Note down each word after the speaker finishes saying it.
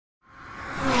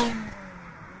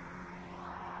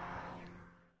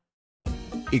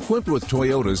Equipped with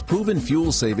Toyota's proven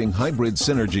fuel-saving hybrid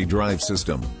Synergy drive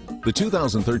system, the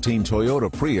 2013 Toyota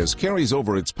Prius carries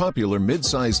over its popular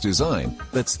mid-size design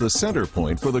that's the center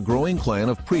point for the growing clan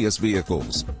of Prius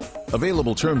vehicles.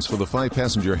 Available terms for the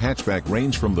 5-passenger hatchback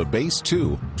range from the base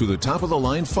 2 to the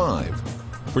top-of-the-line 5.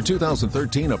 For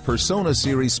 2013, a Persona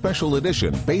Series Special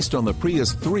Edition based on the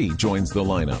Prius 3 joins the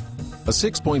lineup. A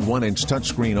 6.1-inch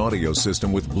touchscreen audio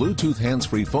system with Bluetooth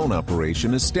hands-free phone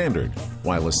operation is standard,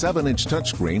 while a 7-inch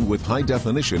touchscreen with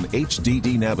high-definition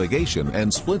HDD navigation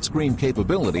and split-screen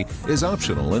capability is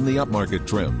optional in the upmarket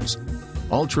trims.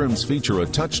 All trims feature a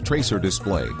touch tracer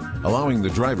display, allowing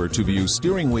the driver to view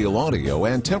steering wheel audio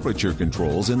and temperature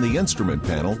controls in the instrument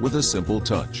panel with a simple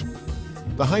touch.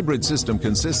 The hybrid system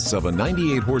consists of a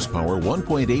 98-horsepower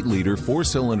 1.8-liter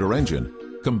 4-cylinder engine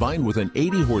combined with an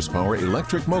 80-horsepower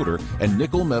electric motor and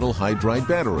nickel-metal hydride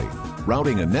battery,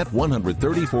 routing a net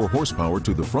 134 horsepower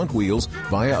to the front wheels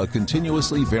via a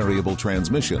continuously variable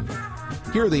transmission.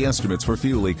 Here are the estimates for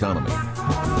fuel economy.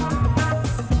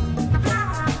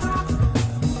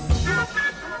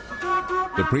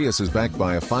 The Prius is backed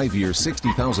by a 5-year,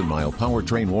 60,000-mile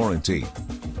powertrain warranty.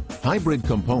 Hybrid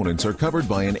components are covered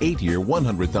by an 8-year,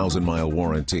 100,000-mile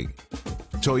warranty.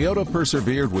 Toyota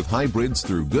persevered with hybrids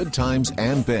through good times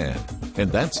and bad,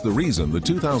 and that's the reason the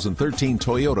 2013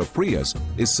 Toyota Prius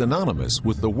is synonymous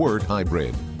with the word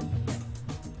hybrid.